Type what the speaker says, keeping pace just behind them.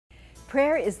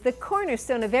Prayer is the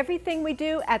cornerstone of everything we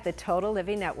do at the Total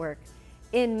Living Network.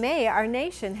 In May, our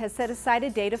nation has set aside a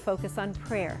day to focus on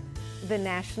prayer, the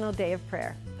National Day of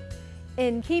Prayer.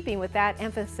 In keeping with that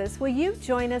emphasis, will you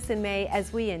join us in May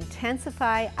as we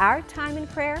intensify our time in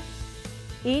prayer?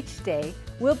 Each day,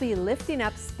 we'll be lifting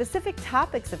up specific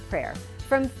topics of prayer,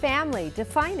 from family to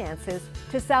finances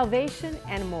to salvation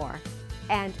and more.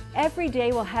 And every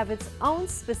day will have its own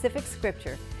specific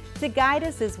scripture to guide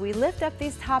us as we lift up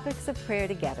these topics of prayer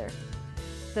together.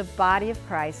 The body of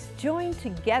Christ joined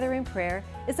together in prayer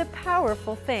is a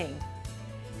powerful thing.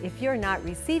 If you're not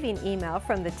receiving email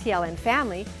from the TLN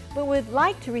family but would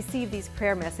like to receive these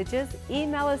prayer messages,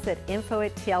 email us at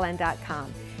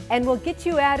info@tln.com and we'll get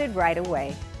you added right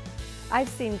away. I've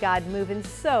seen God move in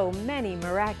so many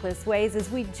miraculous ways as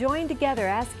we join together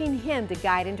asking Him to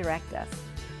guide and direct us.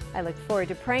 I look forward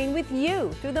to praying with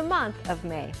you through the month of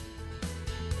May.